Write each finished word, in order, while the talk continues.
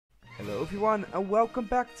Hello everyone and welcome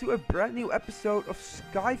back to a brand new episode of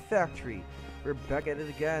Skyfactory. We're back at it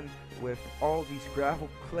again with all these gravel,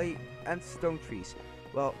 clay and stone trees.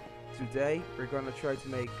 Well, today we're gonna try to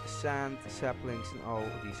make sand, saplings and all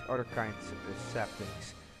these other kinds of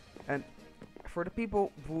saplings. And for the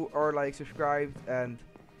people who are like subscribed and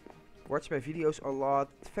watch my videos a lot,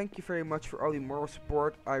 thank you very much for all the moral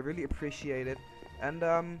support. I really appreciate it. And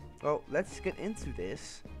well, let's get into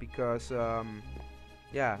this because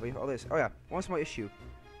yeah, we have all this. Oh yeah, one small issue.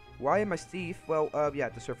 Why am I Steve? Well, yeah,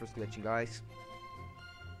 the server's glitching, guys.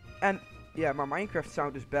 And yeah, my Minecraft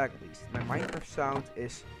sound is back at least. My Minecraft sound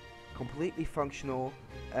is completely functional,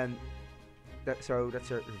 and that's a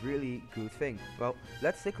really good thing. Well,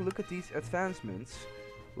 let's take a look at these advancements.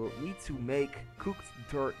 We'll need to make cooked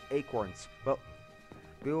dirt acorns. Well,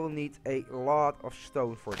 we will need a lot of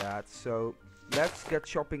stone for that. So let's get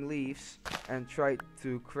chopping leaves and try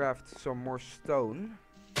to craft some more stone.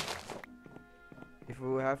 If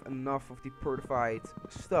we have enough of the fortified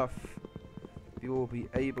stuff, we will be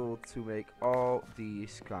able to make all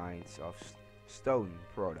these kinds of stone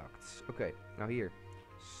products. Okay, now here.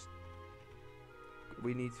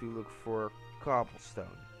 We need to look for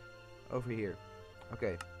cobblestone. Over here.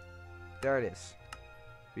 Okay, there it is.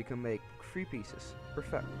 We can make 3 pieces.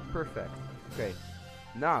 Perfect. Perfect. Okay,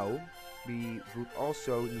 now we would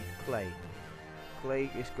also need clay. Clay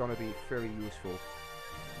is gonna be very useful.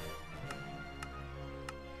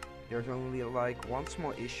 There's only like one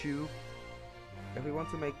small issue. If we want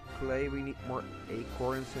to make clay, we need more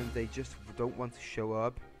acorns, and they just don't want to show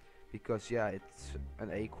up because yeah, it's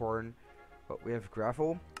an acorn. But we have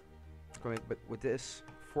gravel. But with this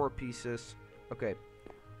 4 pieces. Okay,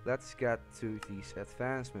 let's get to these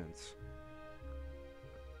advancements.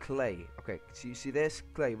 Clay. Okay, so you see this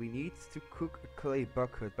clay. We need to cook a clay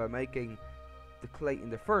bucket by making the clay in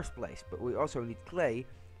the first place, but we also need clay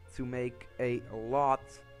to make a lot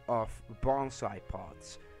of bonsai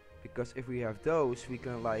pots, because if we have those, we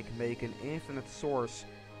can like make an infinite source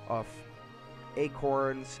of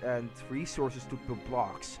acorns and resources to build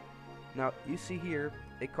blocks. Now you see here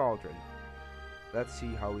a cauldron. Let's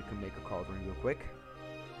see how we can make a cauldron real quick.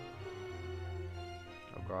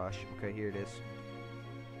 Oh gosh, okay, here it is.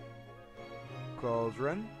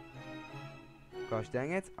 Cauldron. Gosh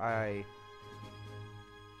dang it,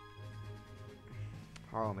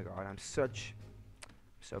 oh my god, I'm so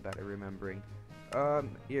bad at remembering.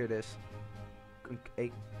 Here it is.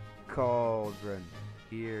 A cauldron.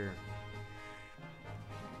 Here.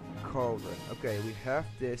 Cauldron. Okay, we have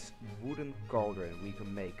this wooden cauldron we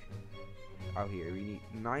can make out here. We need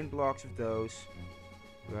 9 blocks of those.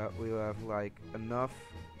 We'll have like enough.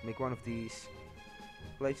 Make one of these.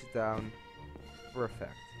 Place it down.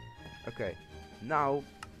 Perfect. Okay, now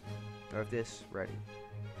we have this ready.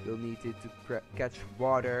 We'll need it to catch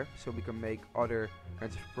water so we can make other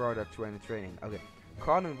kinds of products when it's raining. Okay,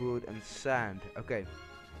 cottonwood and sand. Okay,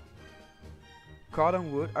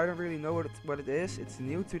 cottonwood. I don't really know what it is. It's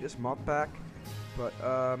new to this mod pack, but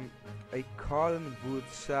a cottonwood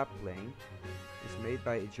sapling is made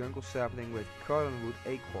by a jungle sapling with cottonwood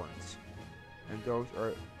acorns, and those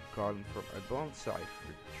are gotten from a bonsai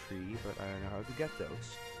tree. But I don't know how to get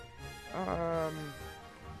those.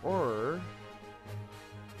 Or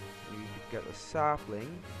you could get a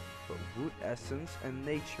sapling, but wood essence and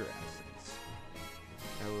nature essence.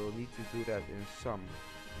 And we'll need to do that in some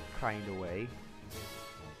kind of way.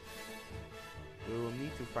 We will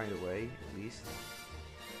need to find a way, at least.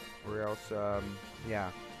 Or else, yeah,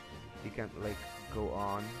 we can't like go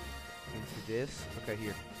on into this. Okay,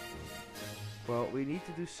 here. Well, we need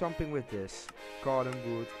to do something with this.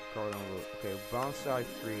 Cottonwood. Okay, bonsai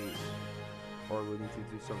trees. Or we need to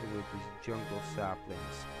do something with these jungle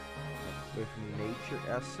saplings. With nature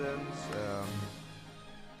essence,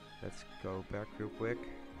 let's go back real quick.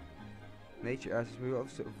 Nature essence, we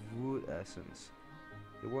also have wood essence.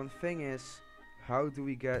 The one thing is, how do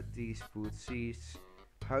we get these wood seeds?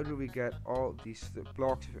 How do we get all these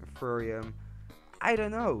blocks of inferium? I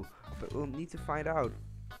don't know, but we'll need to find out.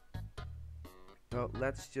 Well,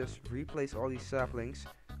 let's just replace all these saplings.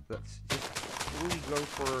 Let's just fully go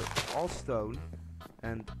for all stone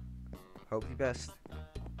and hope the best.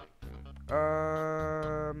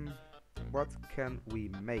 What can we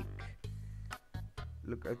make?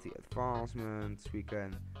 Look at the advancements. We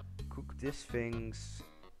can cook these things.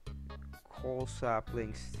 Coal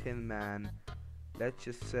saplings, tin man. Let's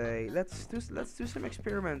just say let's do some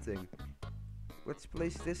experimenting. Let's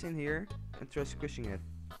place this in here and try squishing it.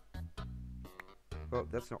 Well,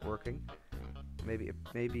 that's not working. Maybe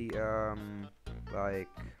like,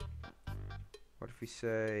 what if we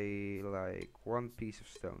say like 1 piece of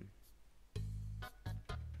stone?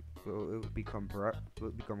 Will it become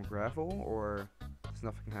gravel, or does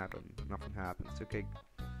nothing happen? Nothing happens. Okay,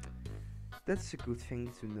 that's a good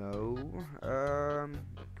thing to know.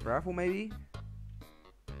 Gravel maybe.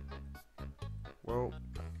 Well,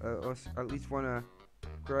 us at least wanna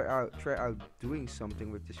try out doing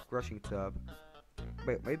something with this crushing tub.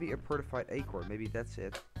 Wait, maybe a fortified acorn. Maybe that's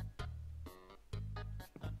it.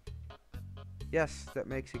 Yes, that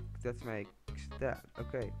makes it. That makes that.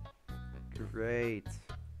 Okay, great.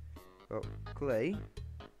 Oh, clay.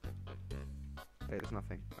 Hey, there's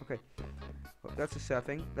nothing. Okay, well, that's a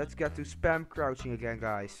setting. Let's get to spam crouching again,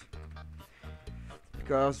 guys.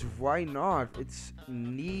 Because why not? It's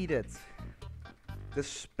needed. The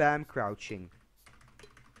spam crouching.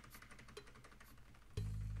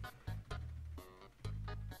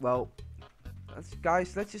 Well,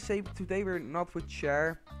 guys, let's just say today we're not with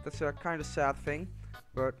Cher. That's a kind of sad thing,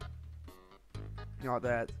 but not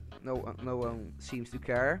that no one seems to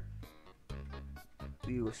care.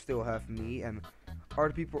 We will still have me, and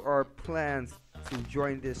other people are planned to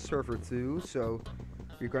join this server too, so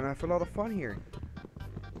we're gonna have a lot of fun here.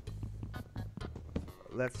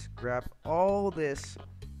 Let's grab all this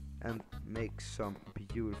and make some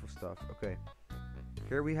beautiful stuff. Okay,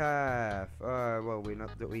 here we have well,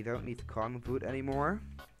 we don't need cotton wood anymore.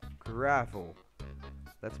 Gravel.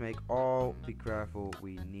 Let's make all the gravel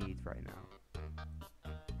we need right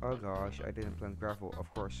now. Oh gosh, I didn't plant gravel,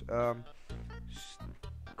 of course.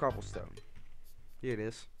 Cobblestone. Here it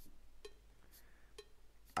is.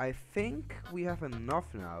 I think we have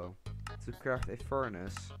enough now to craft a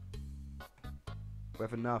furnace. We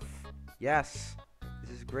have enough. Yes!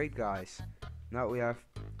 This is great, guys. Now we have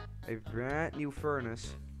a brand new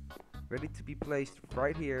furnace ready to be placed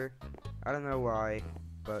right here. I don't know why,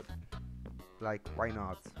 but like, why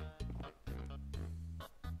not?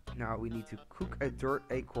 Now we need to cook a dirt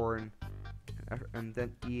acorn and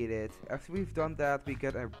then eat it. After we've done that, we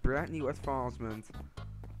get a brand new advancement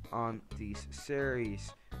on these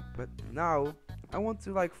series. But now I want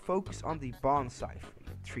to like focus on the bonsai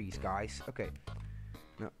trees, guys. Okay.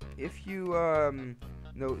 Now, if you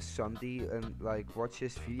know Sandy and like watch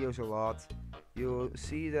his videos a lot, you'll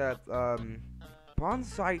see that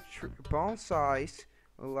bonsais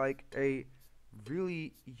are like a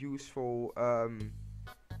really useful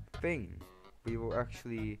thing.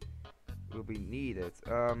 Will be needed.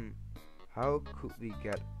 How could we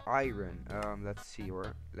get iron? Let's see,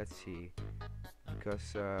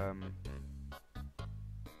 because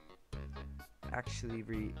actually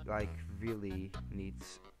really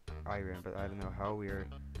needs iron, but I don't know how we're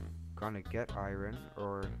gonna get iron,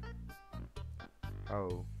 or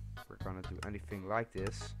how we're gonna do anything like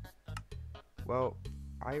this. Well,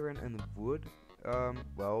 iron and wood,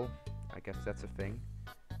 well, I guess that's a thing.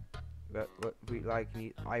 But what we like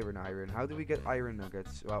need iron. How do we get iron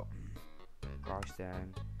nuggets? Well, gosh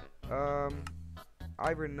dang.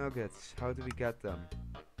 Iron nuggets, how do we get them?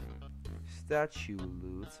 Statue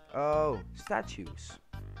loot. Oh, statues.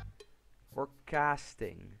 Or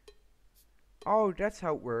casting. Oh, that's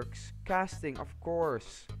how it works. Casting, of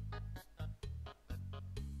course.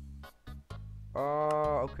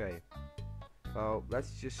 Oh, okay. Well,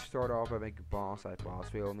 let's just start off by making bonsai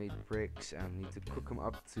pots. We'll need bricks and need to cook them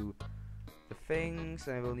up to the things,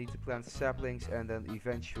 and we'll need to plant saplings, and then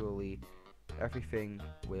eventually everything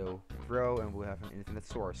will grow and we'll have an infinite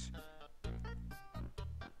source.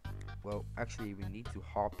 Well, actually we need to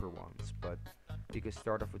hopper ones, but we can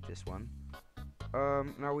start off with this one.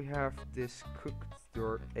 Now we have this cooked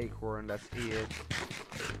dirt acorn. Let's eat it.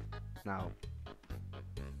 Now,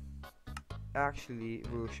 actually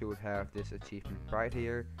we should have this achievement right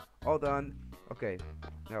here. All done. Okay,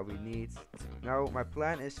 now we need now my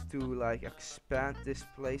plan is to like expand this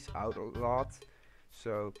place out a lot,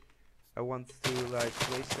 so I want to like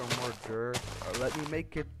place some more dirt. Let me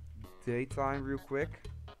make it daytime real quick,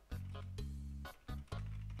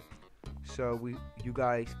 so you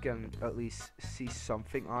guys can at least see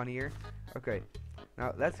something on here. Okay,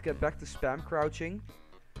 now let's get back to spam crouching.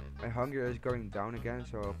 My hunger is going down again,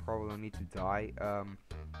 so I'll probably need to die.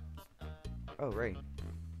 Oh, rain.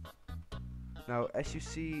 Now, as you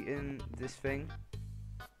see in this thing,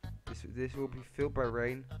 this will be filled by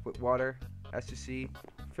rain with water. As you see,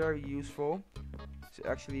 very useful. So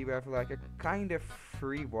actually, we have like a kind of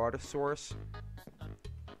free water source,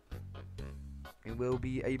 and we'll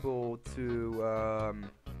be able to,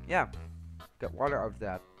 yeah, get water out of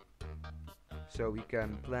that. So we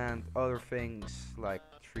can plant other things like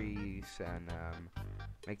trees and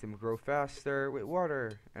make them grow faster with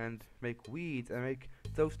water, and make wheat and make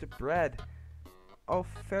toasted bread. All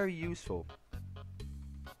very useful.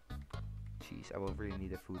 Jeez, I will really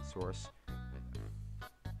need a food source.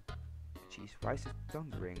 Jeez, why is it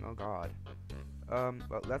thundering? Oh god.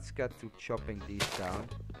 Well, let's get to chopping these down.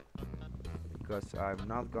 Because I'm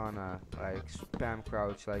not gonna, like, spam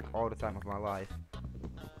crouch, like, all the time of my life.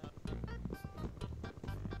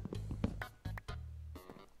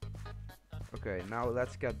 Okay, now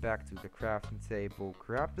let's get back to the crafting table.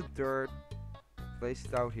 Grab the dirt, place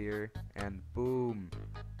it out here, and boom!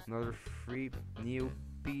 Another 3 new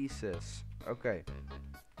pieces. Okay,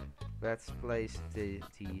 let's place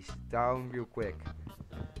these down real quick.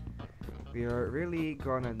 We are really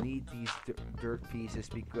gonna need these dirt pieces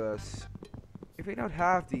because if we don't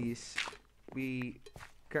have these, we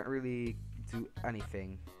can't really do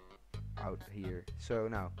anything out here. So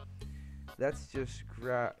now, let's just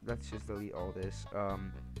delete all this.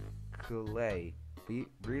 Clay. We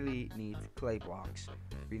really need clay blocks.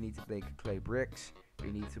 We need to make clay bricks. We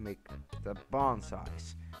need to make the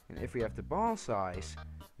bonsais. And if we have the bonsais,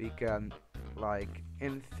 we can, like,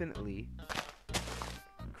 infinitely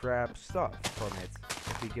grab stuff from it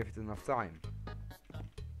if we give it enough time.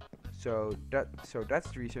 So that's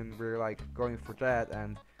the reason we're, like, going for that.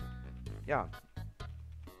 And yeah,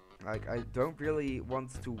 like, I don't really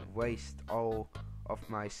want to waste all of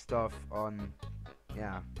my stuff on,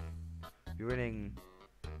 yeah, ruining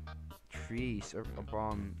trees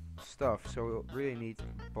upon stuff. So we'll really need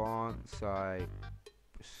bonsai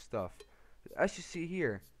stuff. But as you see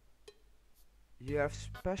here, you have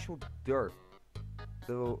special dirt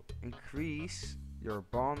that will increase your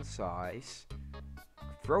bonsai's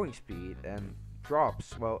growing speed and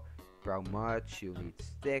drops. Well, how much? You need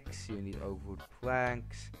sticks, you need overwood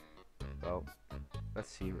planks. Well, let's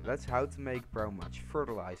see. That's how to make brown much.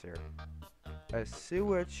 Fertilizer. A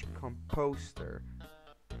sewage composter.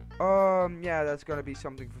 Yeah, that's gonna be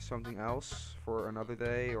something for something else. For another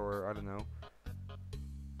day, or I don't know.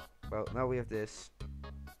 Well, now we have this.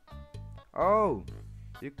 Oh!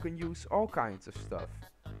 You can use all kinds of stuff.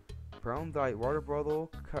 Brown dye water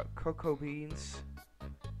bottle, cocoa beans.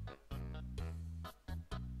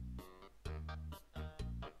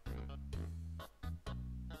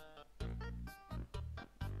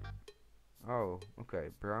 Oh, okay,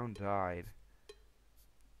 brown dyed.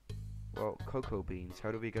 Well, cocoa beans.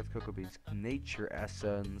 How do we get cocoa beans? Nature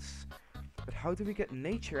essence. But how do we get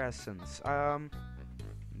nature essence?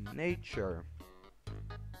 Nature.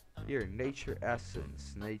 Here, nature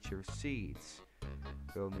essence, nature seeds.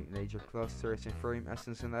 We'll need nature clusters and frame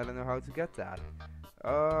essence, and I don't know how to get that.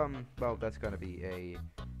 Well, that's gonna be a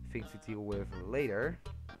thing to deal with later.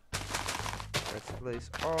 Let's place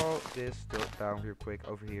all this dirt down real quick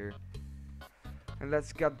over here. And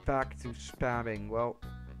let's get back to spamming. Well,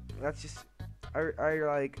 let's just... I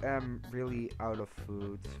like am really out of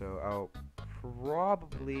food, so I'll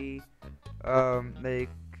probably make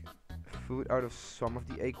food out of some of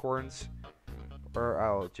the acorns, or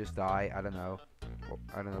I'll just die. I don't know. Well,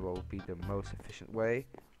 I don't know what would be the most efficient way,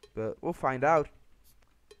 but we'll find out.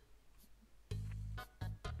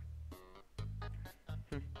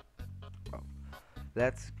 Well,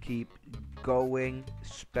 let's keep going,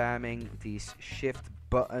 spamming these shift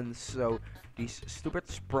buttons so these stupid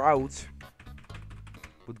sprouts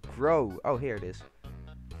would grow. Oh, here it is.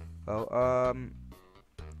 Well,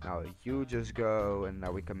 now you just go, and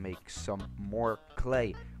now we can make some more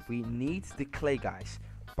clay. We need the clay, guys.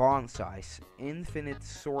 Bonsais, infinite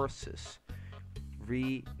sources.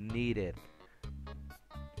 We need it.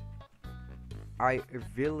 I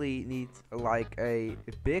really need, like, a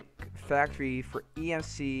big factory for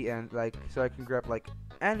EMC, and, like, so I can grab, like,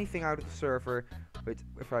 anything out of the server, but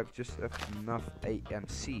if I just have enough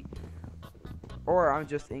AMC. Or I'm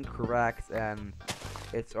just incorrect and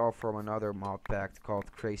it's all from another mod pack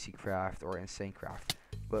called Crazy Craft or Insane Craft.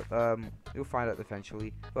 But you'll find out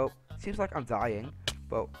eventually. Well, seems like I'm dying.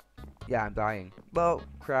 Well, yeah, I'm dying. Well,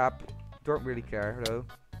 crap. Don't really care though,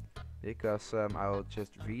 because I'll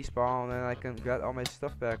just respawn and I can get all my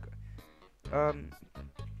stuff back.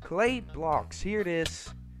 Clay blocks. Here it is.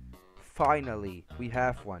 Finally, we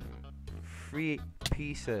have one. 3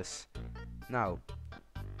 pieces. Now,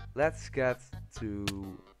 let's get to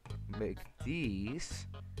make these.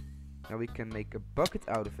 Now we can make a bucket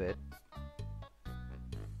out of it.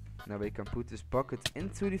 Now we can put this bucket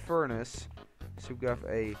into the furnace, so we have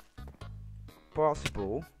a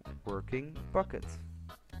possible working bucket.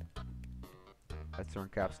 Let's turn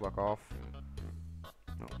caps lock off.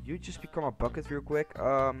 No, you just become a bucket real quick.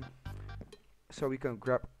 So we can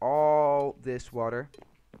grab all this water.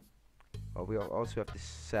 Oh, we also have this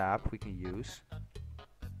sap we can use.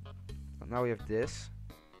 So now we have this.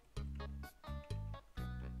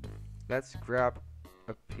 Let's grab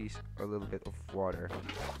a little bit of water.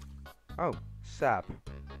 Oh, sap.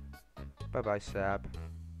 Bye bye, sap.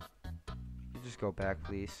 just go back,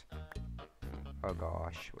 please? Oh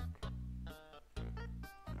gosh.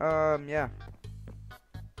 Yeah.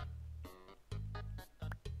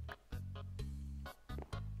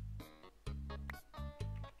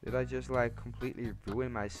 Did I just like completely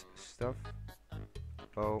ruin my stuff?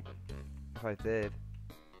 Oh, if I did,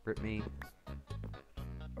 rip me.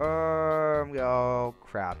 Oh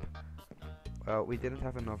crap. Well, we didn't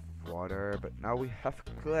have enough water, but now we have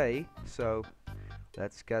clay, so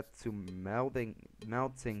let's get to melting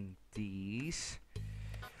these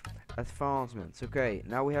advancements. Okay,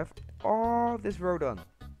 now we have all this row done.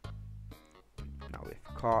 Now we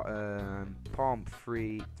have palm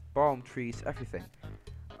trees, everything.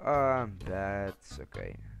 That's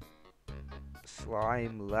okay.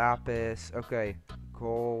 Slime, lapis, okay.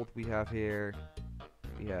 Gold we have here.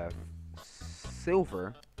 We have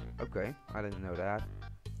silver. Okay, I didn't know that.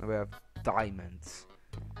 Now we have diamonds.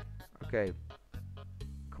 Okay.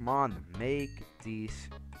 Come on, make these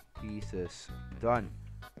pieces done.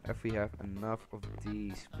 If we have enough of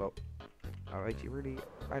these, well, alright,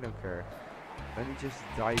 I don't care. Let me just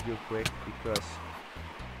die real quick because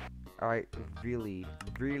I really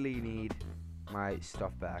need my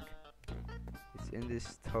stuff back. It's in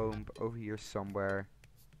this tomb over here somewhere.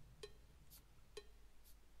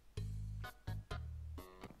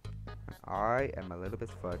 I am a little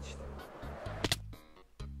bit fudged.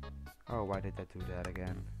 Oh, why did I do that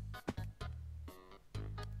again?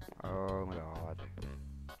 Oh my god.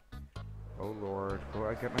 Oh lord,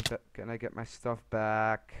 can I get my stuff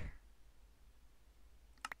back?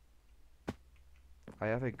 I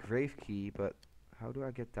have a grave key, but how do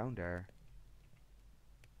I get down there?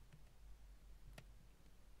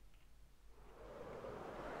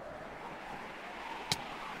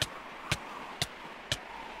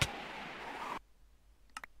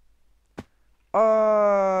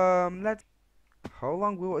 Let's. How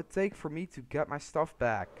long will it take for me to get my stuff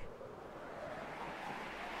back?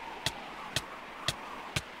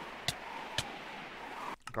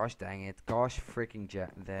 Gosh dang it. Gosh freaking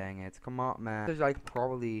dang it. Come on, man. There's like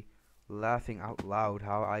probably laughing out loud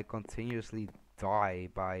how I continuously die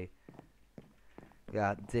by.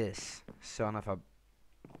 Yeah, this son of a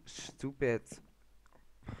stupid.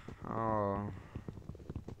 Oh.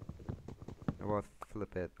 Well,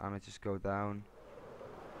 flip it. I'ma just go down.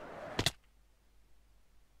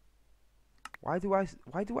 Why do I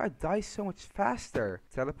die so much faster?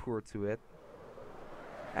 Teleport to it.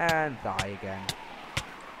 And die again.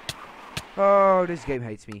 Oh, this game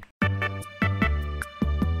hates me.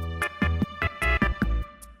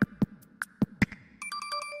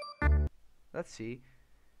 Let's see.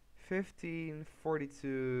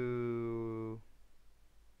 1542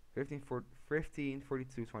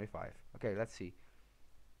 1542 25. Okay, let's see.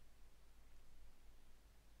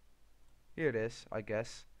 Here it is, I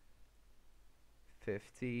guess.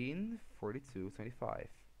 1542 25.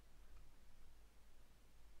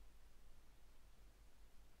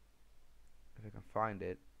 If I can find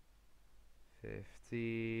it.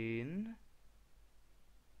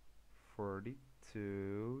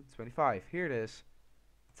 1542 25. Here it is.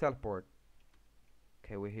 Teleport.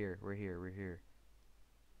 Okay, we're here.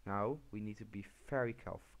 Now we need to be very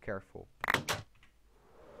careful.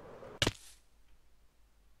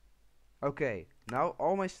 Okay, now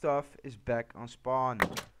all my stuff is back on spawn.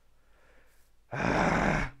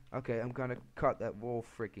 Okay, I'm gonna cut that whole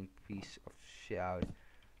freaking piece of shit out.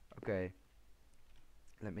 Okay,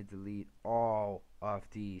 let me delete all of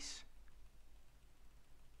these.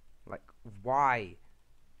 Like, why?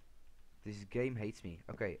 This game hates me.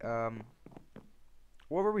 Okay,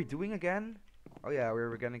 what were we doing again? Oh yeah, we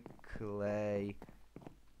were gonna clay.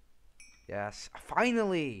 Yes,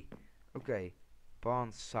 finally! Okay,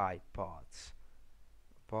 bonsai pots.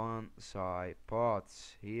 Bonsai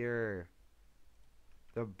pots. Here.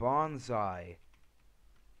 The bonsai.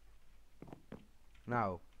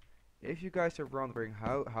 Now, if you guys are wondering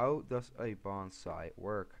how does a bonsai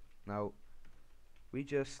work? Now, we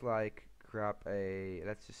just like grab a,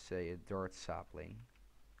 let's just say a dirt sapling,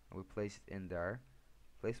 and we place it in there.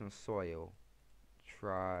 Place some soil.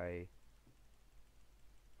 Try.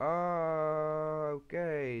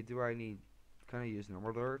 Okay. Do I need? Can I use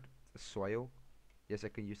normal dirt? Soil? Yes, I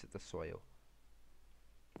can use it as soil.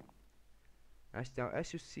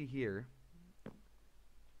 As you see here,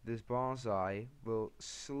 this bonsai will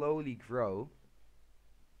slowly grow,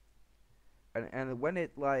 and when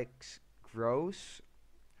it like grows,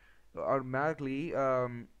 automatically,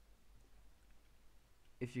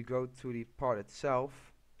 if you go to the pot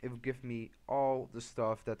itself, it will give me all the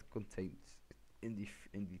stuff that contains in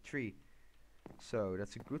the tree. So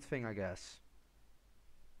that's a good thing, I guess.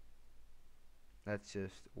 Let's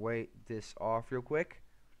just wait this off real quick.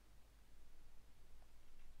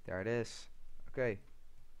 There it is. Okay.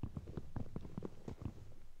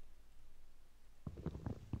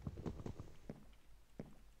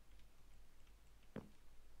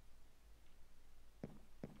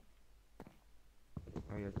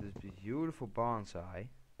 Oh, you have this beautiful bonsai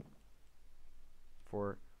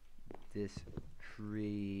for this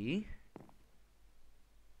tree.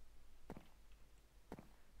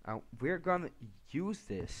 We're gonna use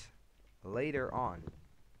this later on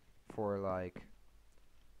for like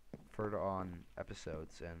further on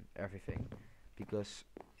episodes and everything, because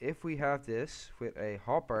if we have this with a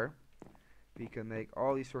hopper, we can make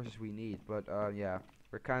all these sources we need. But yeah,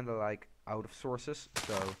 we're kind of like out of sources,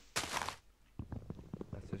 so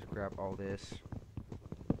let's just grab all this.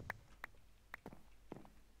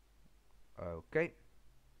 Okay,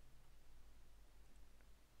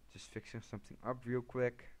 just fixing something up real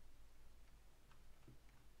quick.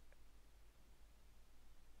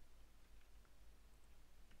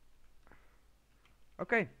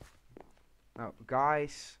 Okay, now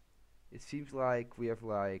guys, it seems like we have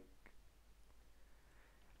like,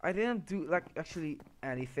 I didn't do like actually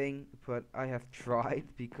anything, but I have tried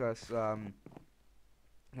because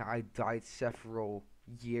yeah, I died several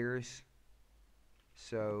years,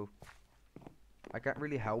 so I can't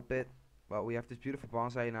really help it. Well, we have this beautiful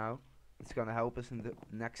bonsai now. It's gonna help us in the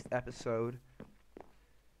next episode.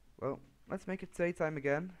 Well, let's make it daytime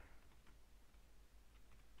again.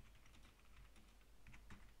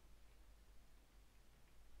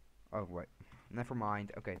 Oh wait, never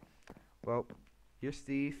mind. Okay, well, here's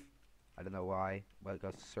Steve. I don't know why, but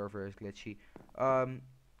because the server is glitchy.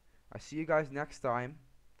 I see you guys next time.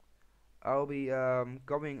 I'll be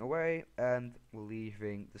going away and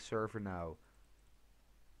leaving the server now.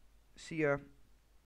 See ya.